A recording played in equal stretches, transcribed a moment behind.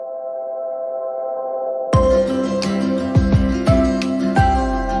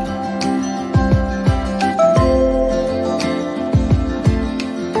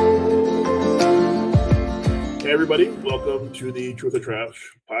everybody. Welcome to the Truth or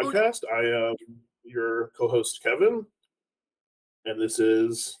Trash podcast. I am your co-host, Kevin, and this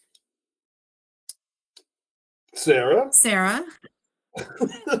is Sarah. This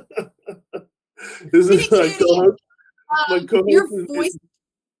is my co-host.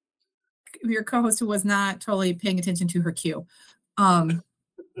 Your co-host who was not totally paying attention to her cue.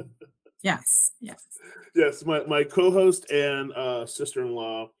 Yes. Yes, my co-host and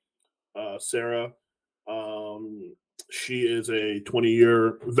sister-in-law, Sarah. She is a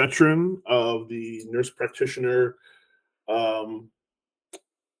 20-year veteran of the nurse practitioner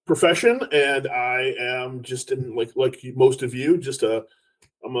profession, and I am just in like most of you,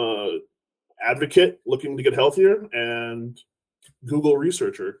 I'm a advocate looking to get healthier and Google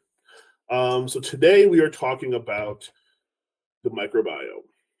researcher. So today we are talking about the microbiome.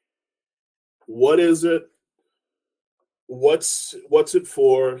 What is it? What's it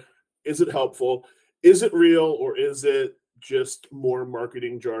for? Is it helpful? Is it real, or is it just more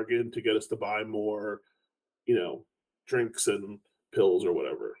marketing jargon to get us to buy more, drinks and pills or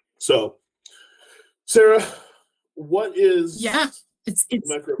whatever? So, Sarah, what is it's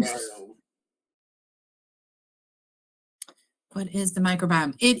microbiome? What is the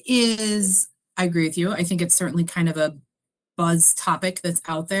microbiome? It is, I agree with you. I think it's certainly kind of a buzz topic that's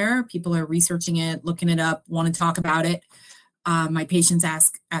out there. People are researching it, looking it up, want to talk about it. My patients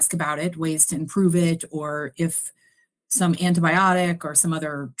ask about it, ways to improve it, or if some antibiotic or some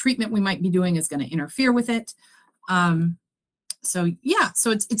other treatment we might be doing is going to interfere with it. So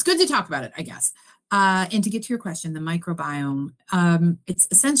it's good to talk about it, I guess. And to get to your question, the microbiome, it's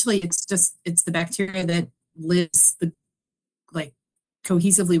the bacteria that lives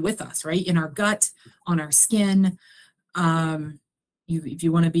cohesively with us, right? In our gut, on our skin. If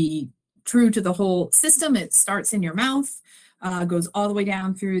you want to be true to the whole system, it starts in your mouth, goes all the way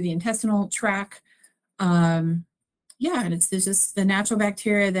down through the intestinal tract. And it's just the natural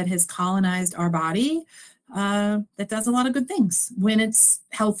bacteria that has colonized our body that does a lot of good things when it's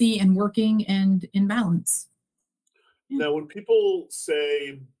healthy and working and in balance. Yeah. Now, when people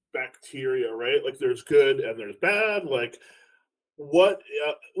say bacteria, right, like there's good and there's bad, like what?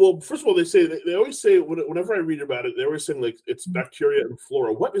 Well, first of all, they always say whenever I read about it, they always saying like it's bacteria and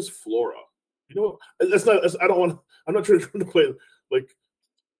flora. What is flora? That's not. I'm not trying to play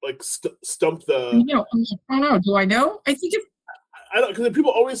stump the. I don't know. Do I know? I think I don't, because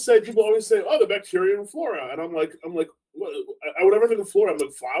people always say, oh, the bacteria and flora, and I'm like, what? I would never think of flora. I'm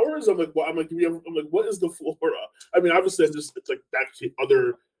like, flowers. I'm like, what? I'm like, what is the flora? I mean, obviously, it's like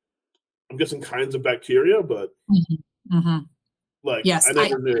other. I'm guessing kinds of bacteria, but. Mm-hmm. Like, yes, I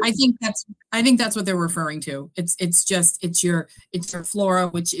think that's what they're referring to. It's your flora,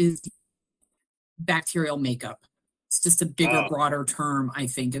 which is bacterial makeup. It's just a bigger, broader term, I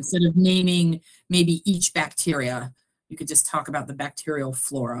think. Instead of naming maybe each bacteria, you could just talk about the bacterial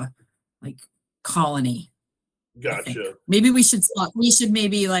flora, like colony. Gotcha. Maybe we should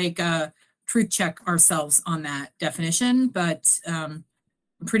maybe truth check ourselves on that definition, but I'm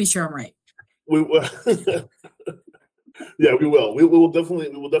pretty sure I'm right. Yeah, we will. We will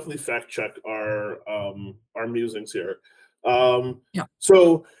definitely fact check our musings here.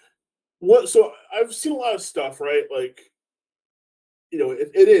 So I've seen a lot of stuff, right? Like,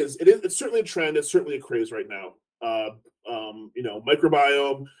 it's certainly a trend. It's certainly a craze right now.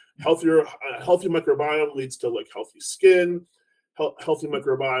 Microbiome, healthy microbiome leads to like healthy skin, healthy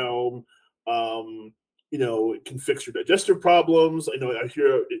microbiome. It can fix your digestive problems. I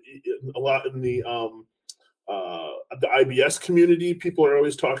hear a lot in the IBS community. People are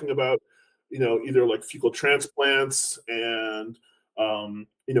always talking about, either like fecal transplants and,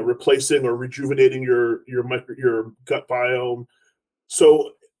 replacing or rejuvenating your gut biome.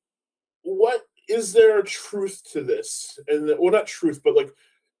 So what is there truth to this? And not truth, but like,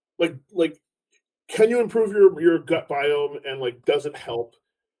 can you improve your gut biome, and like, does it help?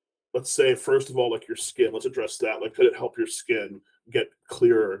 Let's say, first of all, like your skin, let's address that. Like, could it help your skin get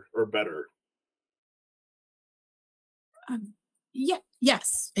clearer or better?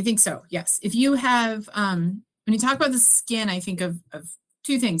 Yes, I think so. Yes. If you have, when you talk about the skin, I think of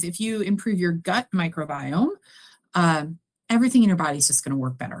two things. If you improve your gut microbiome, everything in your body is just going to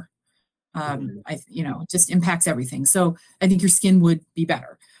work better. It just impacts everything. So I think your skin would be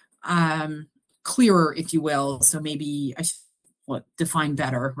better, clearer, if you will. So maybe I should define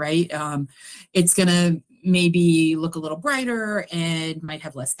better, right? It's going to maybe look a little brighter and might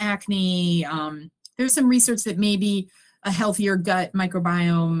have less acne. There's some research that maybe a healthier gut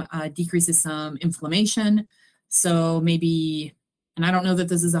microbiome decreases some inflammation. So maybe and I don't know that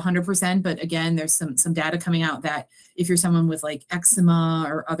this is 100%, but again, there's some data coming out that if you're someone with like eczema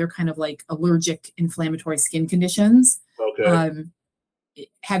or other kind of like allergic inflammatory skin conditions, Okay.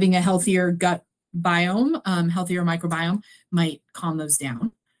 having a healthier gut biome, healthier microbiome might calm those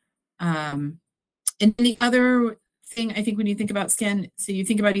down. And the other thing I think when you think about skin, so you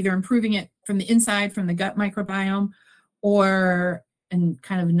think about either improving it from the inside, from the gut microbiome, or, and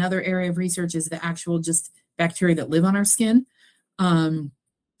kind of another area of research is the actual just bacteria that live on our skin.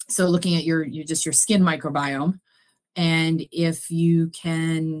 So looking at your skin microbiome, and if you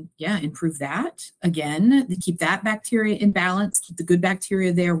can, improve that again, to keep that bacteria in balance, keep the good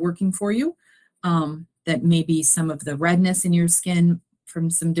bacteria there working for you, that maybe some of the redness in your skin from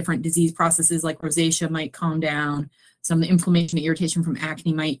some different disease processes like rosacea might calm down. Some of the inflammation and irritation from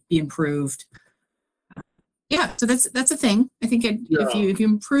acne might be improved. So that's a thing. I think if you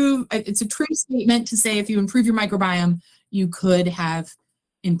improve, it's a true statement to say if you improve your microbiome, you could have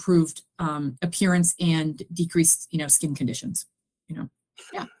improved appearance and decreased, skin conditions.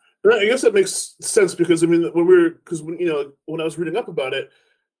 I guess that makes sense because I mean, when I was reading up about it,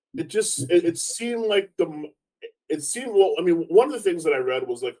 it seemed like well, I mean, one of the things that I read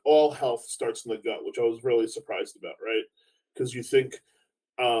was like all health starts in the gut, which I was really surprised about, right? Because you think,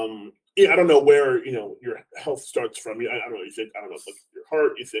 I don't know where your health starts from. I don't know. You think, I don't know, it's like your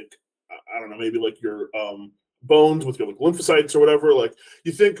heart. You think, I don't know, maybe like your bones with your like lymphocytes or whatever. Like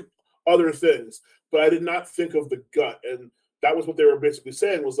you think other things, but I did not think of the gut, and that was what they were basically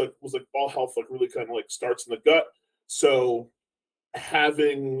saying was like all health like really kind of like starts in the gut. So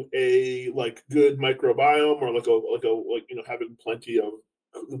having a like good microbiome or having plenty of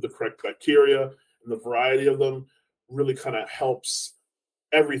the correct bacteria and the variety of them really kind of helps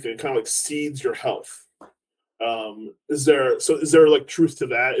everything, kind of like seeds your health. Is there like truth to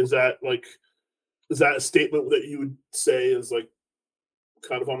that? Is that a statement that you would say is like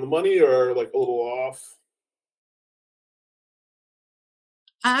kind of on the money or like a little off?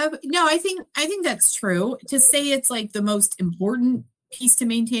 No, I think that's true. To say it's like the most important piece to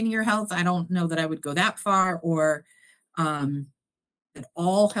maintaining your health, I don't know that I would go that far, or that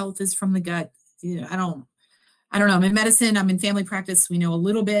all health is from the gut. I don't know. I'm in medicine, I'm in family practice. We know a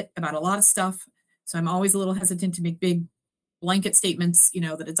little bit about a lot of stuff. So I'm always a little hesitant to make big blanket statements,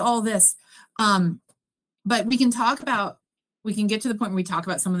 that it's all this. But we can get to the point where we talk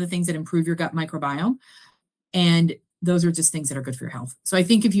about some of the things that improve your gut microbiome. And those are just things that are good for your health. So I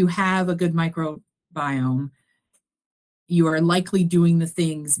think if you have a good microbiome, you are likely doing the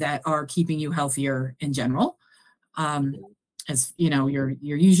things that are keeping you healthier in general. As you're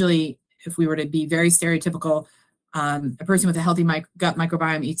usually, if we were to be very stereotypical, a person with a healthy gut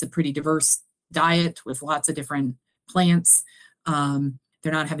microbiome eats a pretty diverse diet with lots of different plants.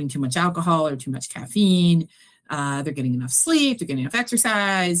 They're not having too much alcohol or too much caffeine. They're getting enough sleep. They're getting enough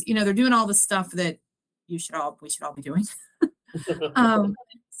exercise. They're doing all the stuff that we should all be doing.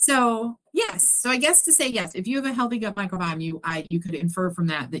 So yes. So I guess to say yes, if you have a healthy gut microbiome, you could infer from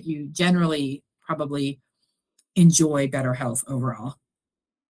that you generally probably enjoy better health overall.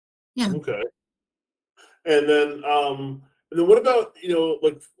 Yeah. Okay. And then what about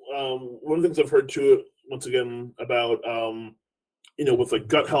one of the things I've heard too, once again about with like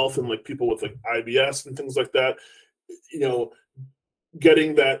gut health and like people with like IBS and things like that,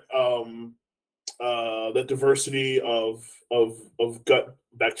 getting that that diversity of gut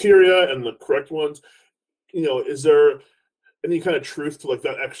bacteria and the correct ones, is there any kind of truth to like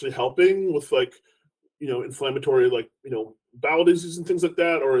that actually helping with like inflammatory like bowel disease and things like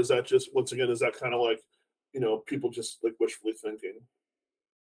that, or is that just once again is that kind of like people just like wishfully thinking?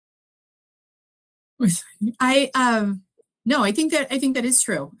 No, I think that is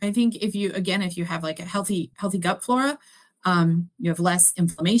true. I think if you have like a healthy gut flora, you have less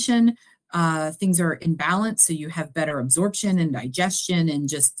inflammation, things are in balance, so you have better absorption and digestion and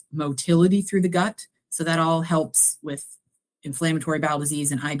just motility through the gut. So that all helps with inflammatory bowel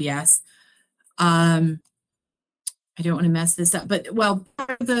disease and IBS. I don't want to mess this up, but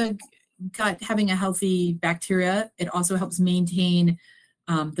part of the gut having a healthy bacteria, it also helps maintain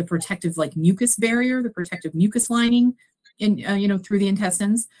the protective like mucus barrier, the protective mucus lining in through the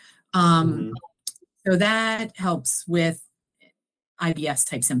intestines. So that helps with IBS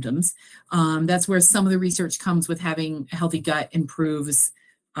type symptoms. That's where some of the research comes with having a healthy gut improves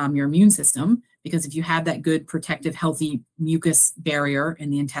your immune system, because if you have that good protective healthy mucus barrier in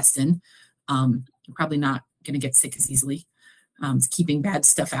the intestine, you're probably not going to get sick as easily. It's keeping bad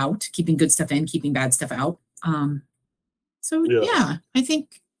stuff out, keeping good stuff in, keeping bad stuff out. Yeah, I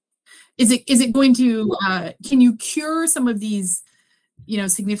think is it going to can you cure some of these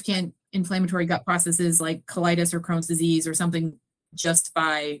significant inflammatory gut processes like colitis or Crohn's disease or something just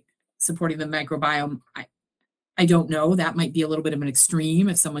by supporting the microbiome, I don't know. That might be a little bit of an extreme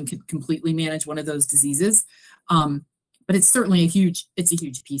if someone could completely manage one of those diseases. But it's certainly it's a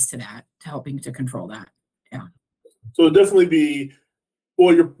huge piece to that, to helping to control that. Yeah. So it'd definitely be,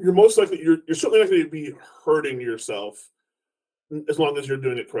 well, you're most likely, you're certainly not going to be hurting yourself as long as you're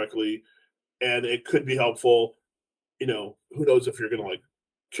doing it correctly. And it could be helpful. Who knows if you're going to like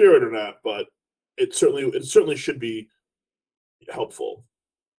cure it or not, but it certainly should be helpful.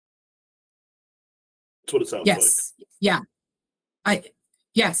 That's what it sounds Yes. like. Yeah.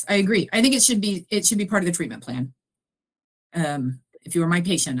 Yes, I agree. I think it should be part of the treatment plan. If you were my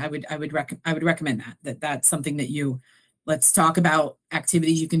patient, I would recommend that's something that let's talk about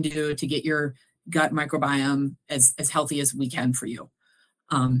activities you can do to get your gut microbiome as healthy as we can for you,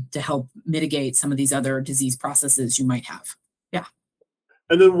 to help mitigate some of these other disease processes you might have. Yeah.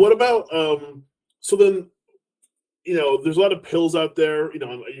 And then what about, so then, there's a lot of pills out there.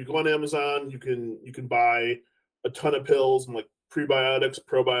 You go on Amazon, you can buy a ton of pills and like prebiotics,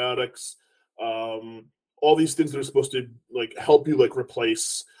 probiotics, all these things that are supposed to like help you like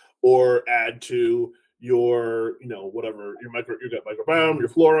replace or add to your, whatever, your gut microbiome, your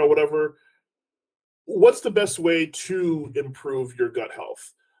flora, whatever. What's the best way to improve your gut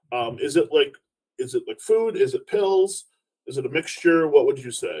health? Is it like food? Is it pills? Is it a mixture? What would you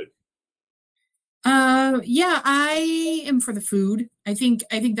say? Yeah, I am for the food. I think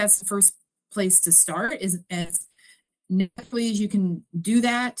that's the first place to start, is as naturally as you can do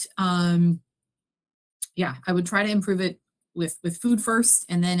that. Yeah, I would try to improve it with food first,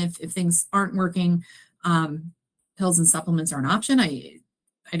 and then if things aren't working, pills and supplements are an option. I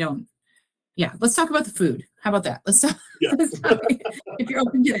don't. Yeah, let's talk about the food. How about that? Let's talk, Yeah. let's talk if you're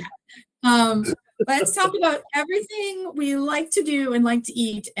open to that. Let's talk about everything we like to do and like to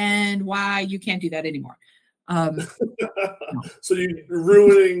eat and why you can't do that anymore. So you're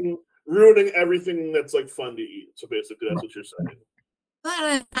ruining everything that's like fun to eat. So basically that's what you're saying.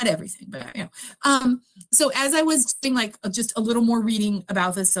 Not everything, but so as I was doing like just a little more reading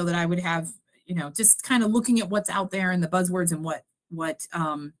about this, so that I would have, just kind of looking at what's out there and the buzzwords and what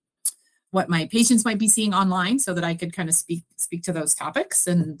my patients might be seeing online, so that I could kind of speak to those topics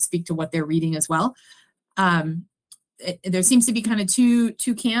and speak to what they're reading as well. There seems to be kind of two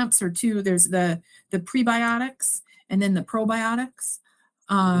camps, or two. There's the prebiotics and then the probiotics.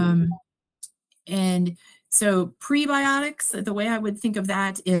 And so prebiotics, the way I would think of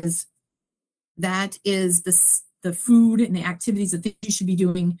that is the food and the activities that you should be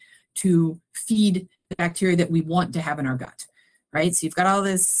doing to feed the bacteria that we want to have in our gut, right? So you've got all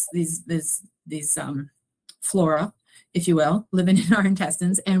these flora, if you will, living in our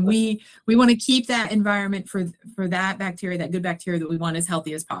intestines, and we want to keep that environment for that bacteria, that good bacteria that we want, as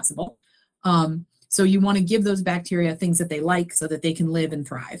healthy as possible. So you want to give those bacteria things that they like so that they can live and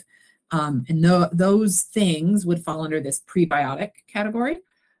thrive. And those things would fall under this prebiotic category.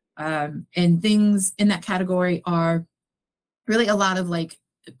 And things in that category are really a lot of like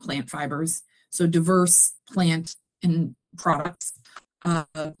plant fibers, so diverse plant and products.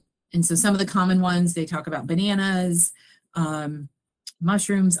 And so some of the common ones, they talk about bananas,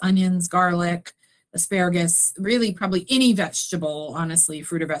 mushrooms, onions, garlic, asparagus, really probably any vegetable, honestly,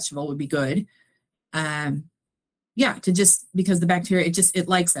 fruit or vegetable would be good. Yeah, because the bacteria, it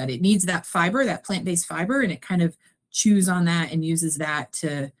likes that. It needs that fiber, that plant-based fiber, and it kind of chews on that and uses that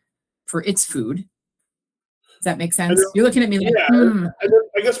for its food. Does that make sense? You're looking at me like, yeah.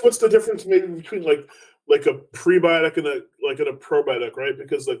 I guess what's the difference maybe between like a prebiotic and a probiotic, right?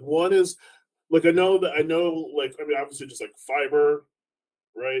 Because like one is like, I know like, I mean, obviously just like fiber,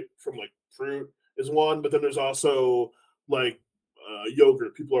 right, from like fruit is one, but then there's also like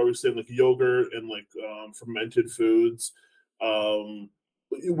yogurt. People are always saying like yogurt and like fermented foods.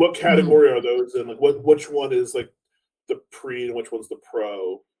 What category are those in? Like which one is like the pre and which one's the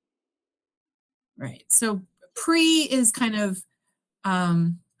pro? Right. So pre is kind of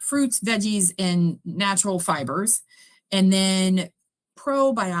fruits, veggies, and natural fibers. And then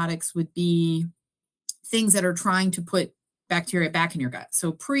probiotics would be things that are trying to put bacteria back in your gut.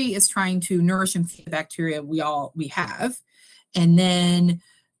 So pre is trying to nourish and feed the bacteria we have. And then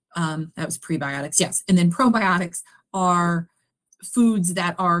that was prebiotics, yes. And then probiotics are foods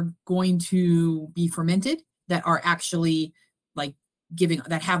that are going to be fermented, that are actually like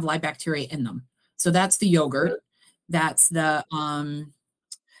that have live bacteria in them. So that's the yogurt, that's the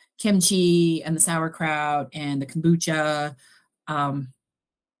kimchi and the sauerkraut and the kombucha.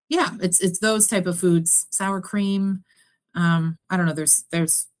 Yeah, it's those type of foods. Sour cream. I don't know.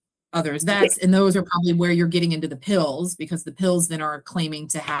 There's others. And those are probably where you're getting into the pills, because the pills then are claiming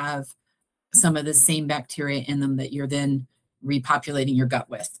to have some of the same bacteria in them that you're then repopulating your gut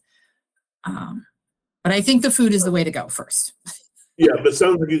with. But I think the food is the way to go first. Yeah, but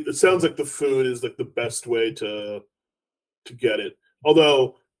it sounds like the food is like the best way to get it.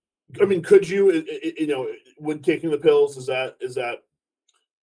 Although, I mean, could you, when taking the pills, is that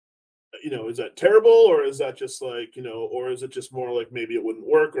terrible, or is that just like, or is it just more like maybe it wouldn't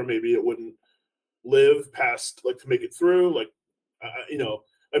work, or maybe it wouldn't live past, like, to make it through, like, I mean,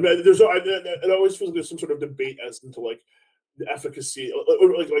 it always feels like there's some sort of debate as into like the efficacy,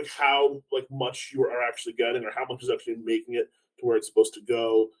 or like how like much you are actually getting, or how much is actually making it to where it's supposed to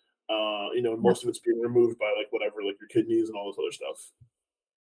go. And Yeah. most of it's being removed by like whatever, like your kidneys and all this other stuff.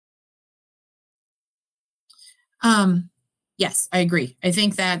 Yes, I agree. I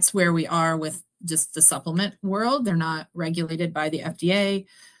think that's where we are with just the supplement world. They're not regulated by the FDA.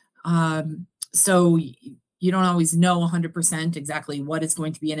 So you don't always know 100% exactly what is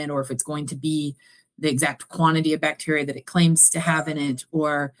going to be in it, or if it's going to be the exact quantity of bacteria that it claims to have in it,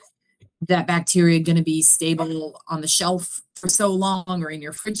 or that bacteria going to be stable on the shelf for so long or in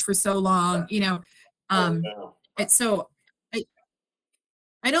your fridge for so long, Yeah. it's so I,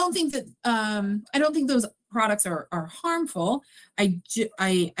 I don't think that I don't think those products are harmful. I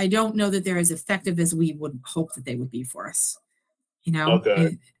don't know that they're as effective as we would hope that they would be for us. You know,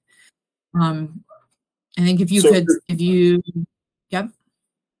 Okay. um, I think So, yep,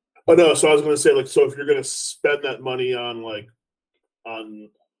 oh no, so I was going to say, like, so if you're going to spend that money on like on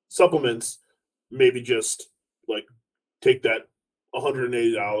supplements, maybe just like take that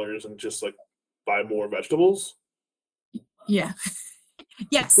 $180 and just like buy more vegetables. yeah,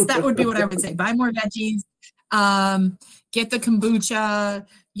 yes, that would be what I would say. Buy more veggies. Get the kombucha.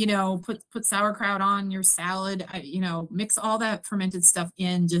 Put sauerkraut on your salad. Mix all that fermented stuff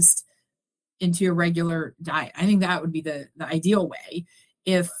just into your regular diet. I think that would be the ideal way.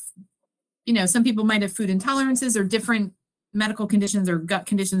 If some people might have food intolerances or different medical conditions or gut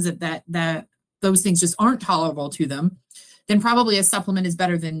conditions that those things just aren't tolerable to them, then probably a supplement is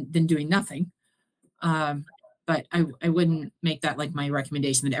better than doing nothing. But I wouldn't make that like my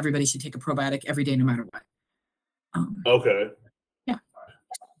recommendation that everybody should take a probiotic every day, no matter what. Okay. Yeah.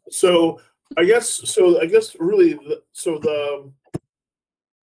 So I guess really so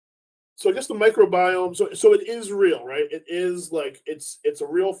I guess the microbiome, so it is real, right? It is like it's a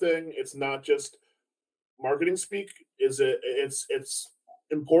real thing. It's not just marketing speak. Is it? It's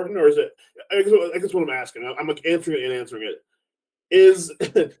important, or is it? I guess what I'm asking, I'm like answering it and answering it. Is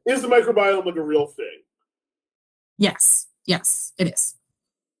is the microbiome like a real thing? Yes, it is.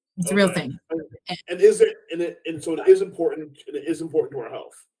 It's a real Okay. thing. And is it and so it is important, and it is important to our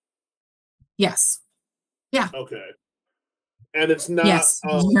health. Yes. Yeah. Okay. And it's not Yes.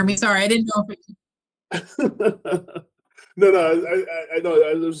 Did you hear me? Sorry, I didn't know if it. no, I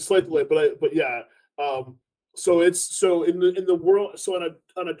know there's a slight delay, but yeah. Um, so it's so in the world, so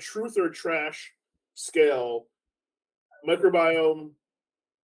on a truth or trash scale, microbiome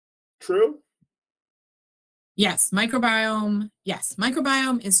true. Yes, microbiome. Yes,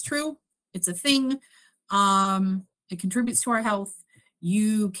 microbiome is true. It's a thing. It contributes to our health.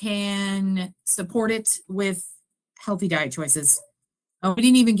 You can support it with healthy diet choices. Oh, we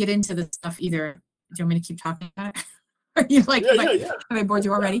didn't even get into the stuff either. Do you want me to keep talking about it? Are you like, Yeah, yeah, yeah. have I bored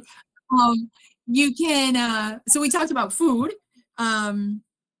you already? You can, so we talked about food, the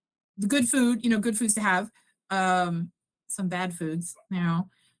good food, good foods to have, some bad foods,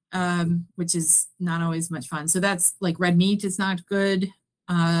 which is not always much fun. So that's like red meat is not good.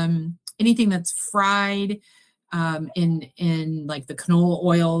 Anything that's fried, in like the canola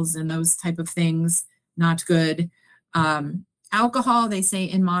oils and those type of things, not good. Alcohol, they say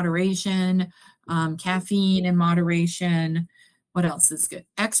in moderation, caffeine in moderation. What else is good?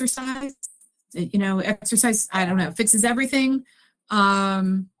 Exercise, exercise, I don't know, fixes everything.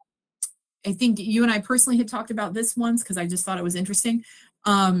 I think you and I personally had talked about this once because I just thought it was interesting.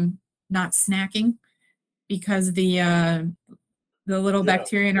 Not snacking, because the little Yeah.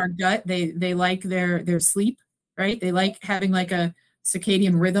 bacteria in our gut, they like their sleep, right? They like having like a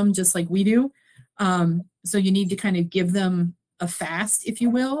circadian rhythm just like we do. So you need to kind of give them a fast, if you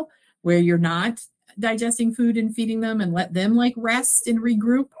will, where you're not digesting food and feeding them, and let them like rest and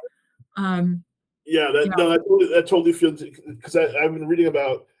regroup. Yeah, You that know, no, that totally feels, because I've been reading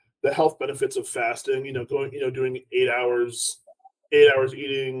about the health benefits of fasting. Going, doing 8 hours, 8 hours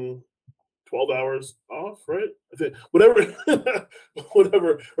eating, 12 hours off, right? I think whatever,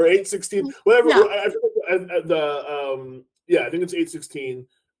 whatever, or 8-16, whatever. yeah, Yeah, I think it's 8-16,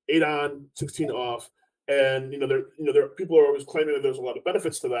 8 on, 16 off, and there people are always claiming that there's a lot of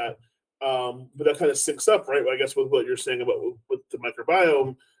benefits to that, but that kind of syncs up, right? I guess with what you're saying about with the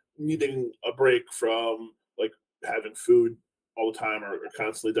microbiome needing a break from like having food all the time or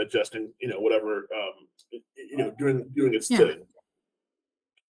constantly digesting, whatever, doing its Yeah. thing.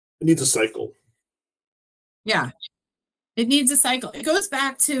 It needs a cycle. Yeah. It needs a cycle. It goes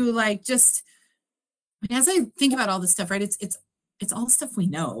back to like just as I think about all this stuff, right? It's all stuff we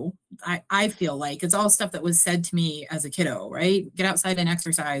know. I feel like it's all stuff that was said to me as a kiddo, right? Get outside and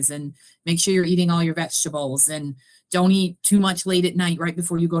exercise and make sure you're eating all your vegetables and don't eat too much late at night right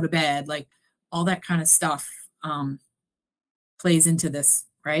before you go to bed. Like all that kind of stuff plays into this,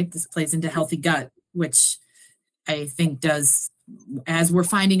 right? This plays into healthy gut, which I think does, as we're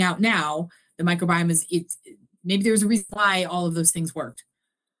finding out now, the microbiome it's maybe there's a reason why all of those things worked,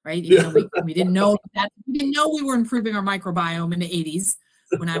 right? Even though we didn't know that, we didn't know we were improving our microbiome in the 80s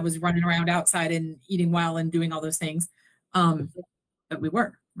when I was running around outside and eating well and doing all those things. But we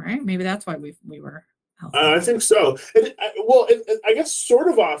were, right? Maybe that's why we were healthy. I think so. And I guess sort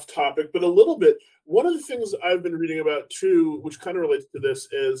of off topic, but a little bit. One of the things I've been reading about too, which kind of relates to this,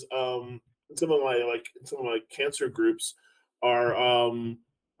 is in some of my cancer groups are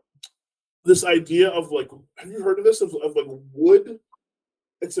this idea of like, have you heard of this of like wood?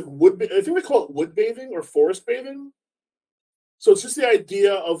 It's like wood. I think they call it wood bathing or forest bathing. So it's just the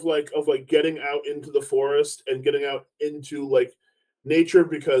idea of getting out into the forest and getting out into like nature,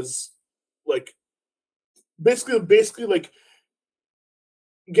 because like basically like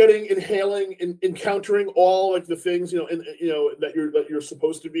inhaling and encountering all like the things, that you're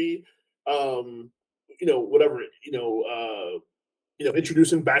supposed to be, whatever,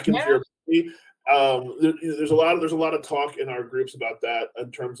 introducing back into your body. There's a lot of talk in our groups about that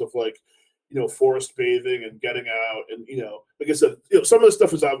in terms of like, forest bathing and getting out, and like I said, some of the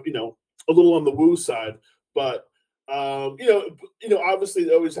stuff is a little on the woo side, but obviously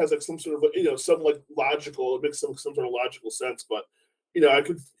it always has like some sort of some like logical, it makes some sort of logical sense, but I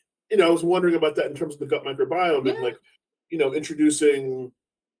could, I was wondering about that in terms of the gut microbiome and like, introducing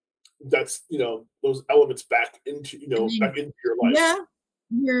those elements back into back into your life.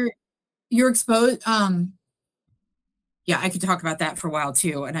 Yeah, you're exposed. Yeah, I could talk about that for a while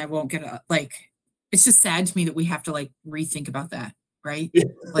too, and I won't get like. It's just sad to me that we have to like rethink about that, right?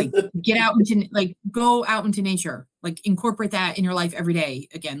 Like get out into like go out into nature, like incorporate that in your life every day.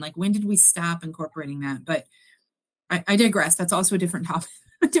 Again, like when did we stop incorporating that? But I digress. That's also a different topic.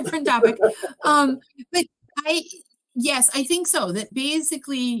 A different topic. But yes, I think so. That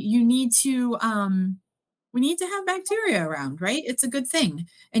basically you need to we need to have bacteria around, right? It's a good thing,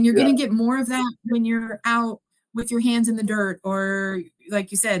 and you're going to get more of that when you're out with your hands in the dirt, or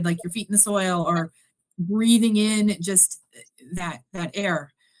like you said, like your feet in the soil, or breathing in just that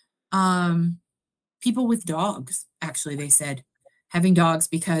air. People with dogs, actually, they said having dogs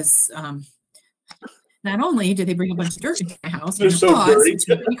because not only did they bring a bunch of dirt into my house, they're so dirty, which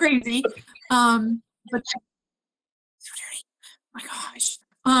is pretty crazy, but so dirty. Oh my gosh.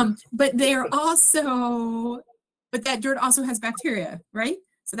 But they are also, but that dirt also has bacteria, right?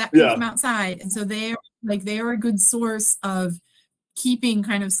 So that can come outside, and so they are a good source of keeping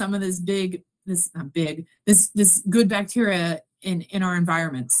kind of some of this good bacteria in our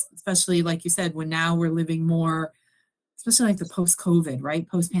environments, especially like you said, when now we're living more, especially like the post-COVID, right?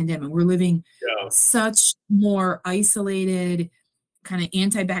 Post-pandemic, we're living such more isolated, kind of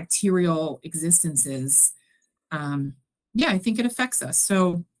antibacterial existences. I think it affects us.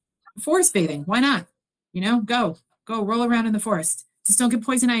 So forest bathing, why not? Go roll around in the forest. Just don't get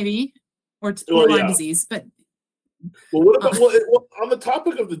poison ivy or Lyme disease. But what about on the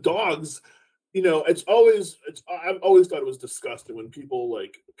topic of the dogs? I've always thought it was disgusting when people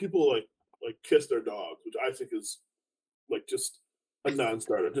kiss their dogs, which I think is like just a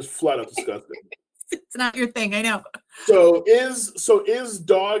non-starter, just flat out disgusting. It's not your thing, I know. So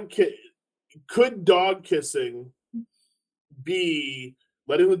could dog kissing be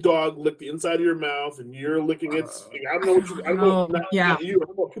letting the dog lick the inside of your mouth and you're licking its? I don't know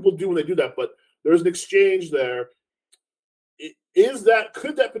what people do when they do that, but there's an exchange there.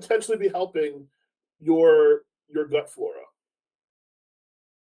 Could that potentially be helping your gut flora?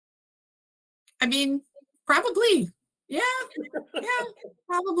 I mean, probably. Yeah,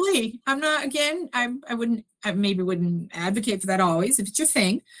 probably. I'm not, again, I maybe wouldn't advocate for that always if it's your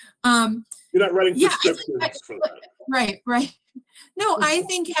thing. You're not writing prescriptions for that. Right. No, I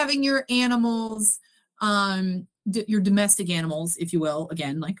think having your animals, your domestic animals, if you will,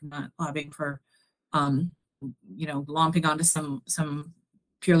 again, like I'm not lobbying for, lomping onto some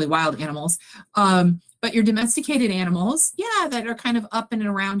purely wild animals, but your domesticated animals, that are kind of up and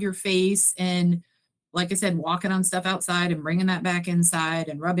around your face, and like I said, walking on stuff outside and bringing that back inside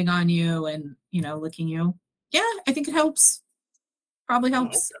and rubbing on you and licking you. Yeah, I think it helps. Probably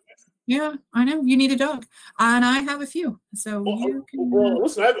helps. Yeah, I know. You need a dog. And I have a few. So you can. Well,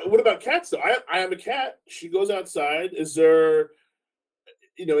 listen. What about cats? Though I have a cat. She goes outside. Is there,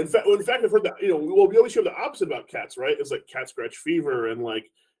 in fact, I've heard that. Well, we always hear the opposite about cats, right? It's like cat scratch fever and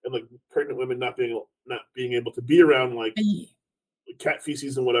pregnant women not being able to be around like cat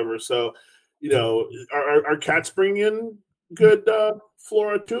feces and whatever. So, are cats bringing in good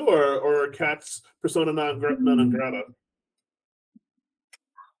flora too, or are cats persona non grata?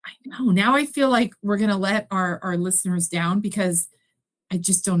 I know. Now I feel like we're going to let our listeners down because I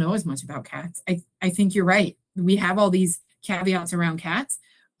just don't know as much about cats. I think you're right. We have all these caveats around cats.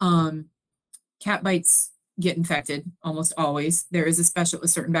 Um, Cat bites get infected almost always. There is a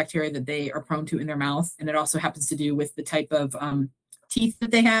certain bacteria that they are prone to in their mouth, and it also happens to do with the type of teeth that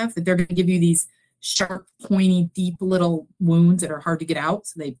they have. That they're going to give you these sharp, pointy, deep little wounds that are hard to get out.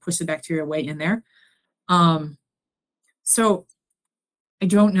 So they push the bacteria way in there. So I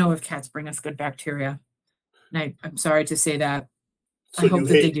don't know if cats bring us good bacteria. And I'm sorry to say that. I So hope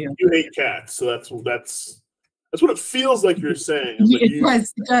that they do. you hate cats. So that's what it feels like you're saying. It's like It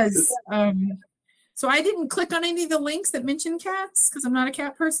does. It does. So I didn't click on any of the links that mention cats because I'm not a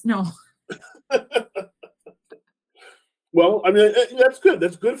cat person. No. Well, I mean, that's good.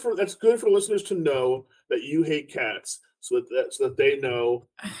 That's good for listeners to know that you hate cats, so that they know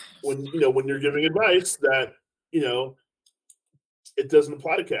when you're giving advice that it doesn't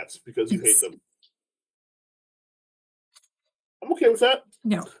apply to cats because you hate them. I'm okay with that.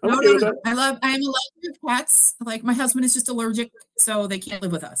 No. I'm okay with that. I am allergic to cats. Like my husband is just allergic, so they can't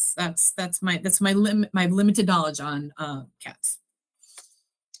live with us. That's my limited knowledge on cats.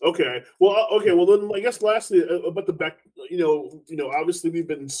 Okay. Well, okay. Well, then I guess lastly about the back. Obviously we've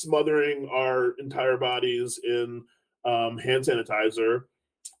been smothering our entire bodies in hand sanitizer.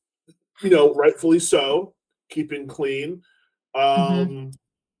 Rightfully so, keeping clean.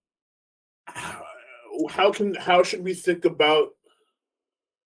 How should we think about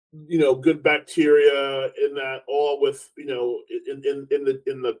good bacteria in that, all with in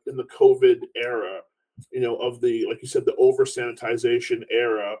the COVID era, of the, like you said, the over sanitization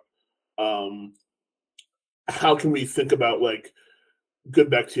era. How can we think about like good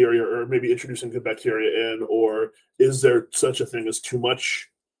bacteria, or maybe introducing good bacteria in, or is there such a thing as too much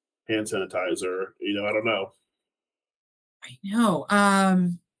hand sanitizer? I don't know. I know.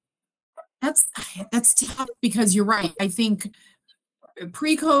 That's tough because you're right. I think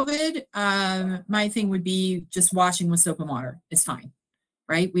pre-COVID, my thing would be just washing with soap and water. It's fine,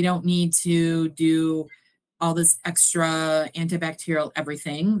 right? We don't need to do all this extra antibacterial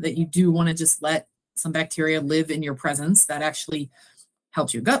everything that you do want to just let some bacteria live in your presence. That actually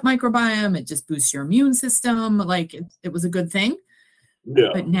helps your gut microbiome. It just boosts your immune system. Like it was a good thing. Yeah.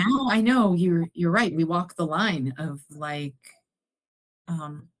 But now I know you're right. We walk the line of like,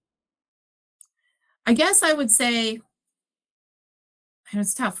 I guess I would say, and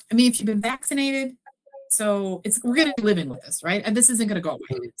it's tough. I mean, if you've been vaccinated, so we're going to be living with this, right? And this isn't going to go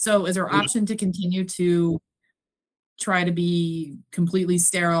away. So is our option to continue to try to be completely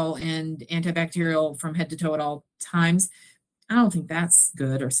sterile and antibacterial from head to toe at all times? I don't think that's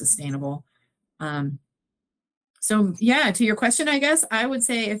good or sustainable. So yeah, to your question, I guess I would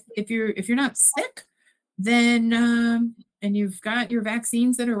say if you're not sick, then and you've got your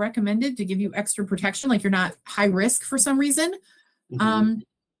vaccines that are recommended to give you extra protection, like you're not high risk for some reason,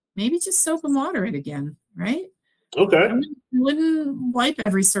 maybe just soap and water it again, right? Okay. I wouldn't wipe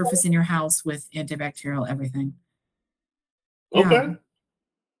every surface in your house with antibacterial everything. Okay. Yeah.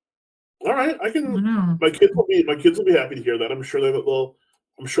 All right. My kids will be happy to hear that. I'm sure they'll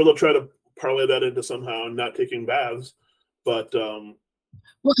try to parlay that into somehow not taking baths, but we'll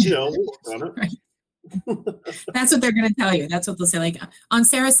work on it. Right. That's what they're going to tell you. That's what they'll say. Like on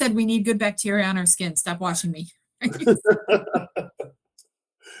Sarah said, we need good bacteria on our skin. Stop washing me.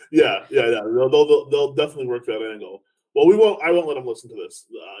 Yeah. They'll definitely work that angle. Well, we won't. I won't let them listen to this.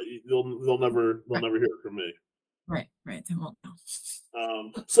 They'll never hear it from me. Right. They won't know.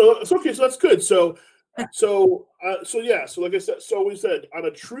 So it's okay. So that's good. So yeah. So like I said, so we said on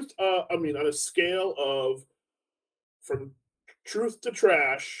a scale of from truth to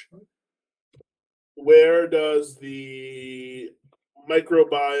trash, where does the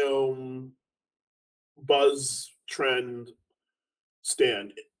microbiome buzz trend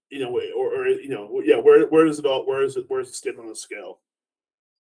stand? Where does it stand on the scale?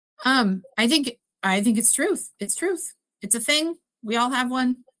 I think it's truth. It's truth. It's a thing. We all have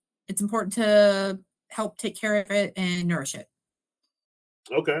one. It's important to help take care of it and nourish it.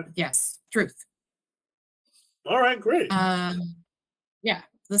 Okay. Yes, truth. All right, great. Yeah.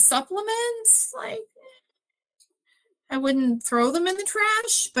 The supplements, like, I wouldn't throw them in the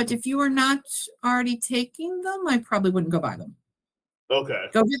trash, but if you are not already taking them, I probably wouldn't go buy them. Okay.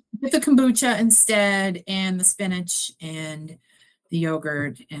 Go get the kombucha instead, and the spinach and the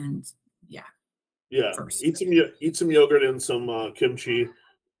yogurt, and yeah. Yeah. First. Eat some yogurt and some kimchi,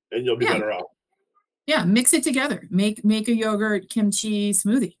 and you'll be Yeah. better off. Yeah, mix it together. Make a yogurt kimchi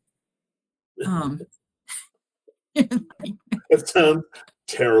smoothie. That sounds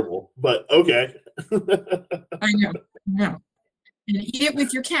terrible, but okay. I know. No. And eat it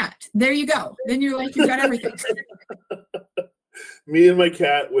with your cat. There you go. Then you're like, you've got everything. Me and my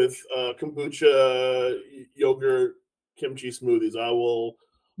cat with kombucha, yogurt, kimchi smoothies. I will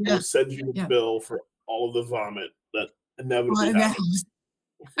send you the bill for all of the vomit that inevitably happens.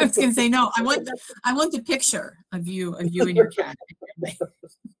 I was gonna say no. I want the picture of you and your cat.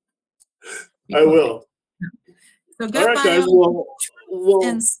 I will. So all right, guys. Well,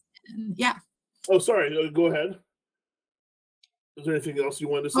 and yeah. Oh, sorry. Go ahead. Is there anything else you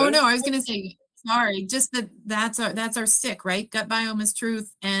wanted to say? Oh no, I was gonna say sorry. Just that's our stick, right? Gut biome is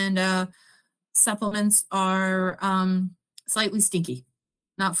truth, and supplements are slightly stinky,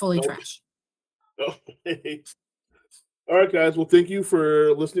 not fully trash. Okay. All right, guys. Well, thank you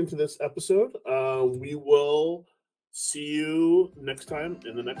for listening to this episode. We will see you next time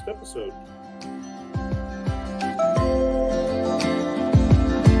in the next episode.